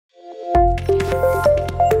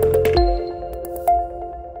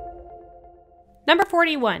Number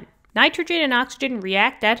 41, nitrogen and oxygen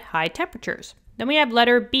react at high temperatures. Then we have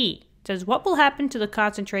letter B. It says, what will happen to the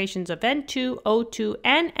concentrations of N2, O2,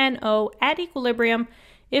 and NO at equilibrium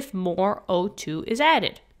if more O2 is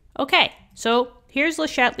added? Okay, so here's Le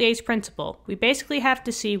Chatelier's principle. We basically have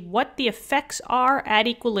to see what the effects are at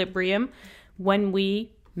equilibrium when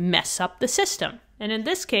we mess up the system. And in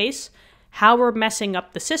this case, how we're messing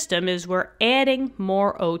up the system is we're adding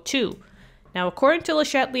more O2. Now, according to Le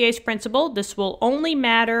Chatelier's principle, this will only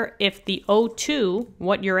matter if the O2,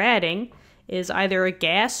 what you're adding, is either a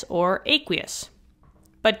gas or aqueous.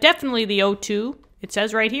 But definitely the O2, it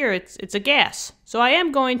says right here, it's a gas. So I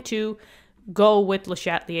am going to go with Le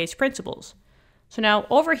Chatelier's principles. So now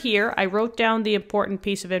over here, I wrote down the important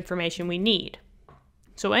piece of information we need.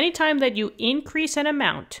 So anytime that you increase an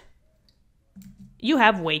amount, you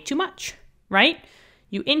have way too much, right?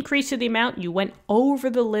 You increase the amount, you went over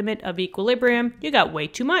the limit of equilibrium, you got way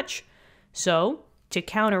too much. So to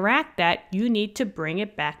counteract that, you need to bring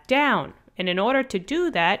it back down. And in order to do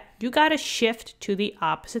that, you got to shift to the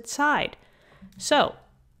opposite side. So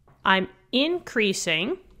I'm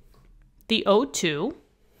increasing the O2.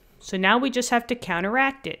 So now we just have to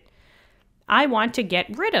counteract it. I want to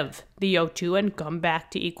get rid of the O2 and come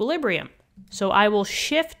back to equilibrium. So I will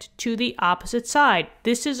shift to the opposite side.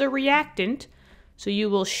 This is a reactant. So you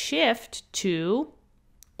will shift to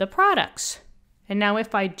the products. And now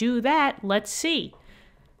if I do that, let's see.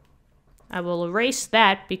 I will erase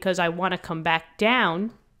that because I want to come back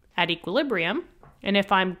down at equilibrium. And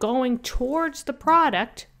if I'm going towards the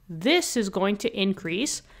product, this is going to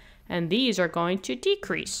increase and these are going to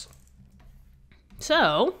decrease.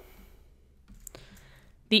 So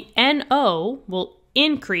the NO will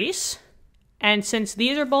increase. And since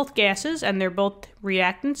these are both gases and they're both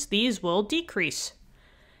reactants, these will decrease.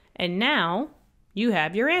 And now you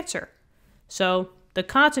have your answer. So the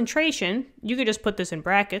concentration, you could just put this in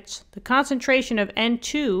brackets, the concentration of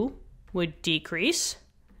N2 would decrease.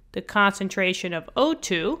 The concentration of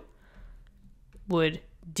O2 would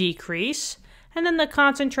decrease. And then the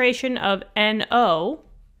concentration of NO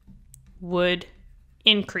would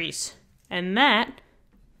increase. And that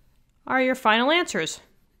are your final answers.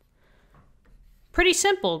 Pretty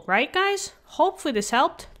simple, right, guys? Hopefully this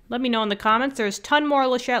helped. Let me know in the comments. There's a ton more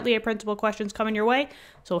Le Chatelier principle questions coming your way,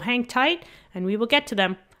 so hang tight and we will get to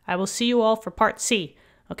them. I will see you all for part C.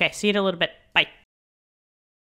 Okay, see you in a little bit.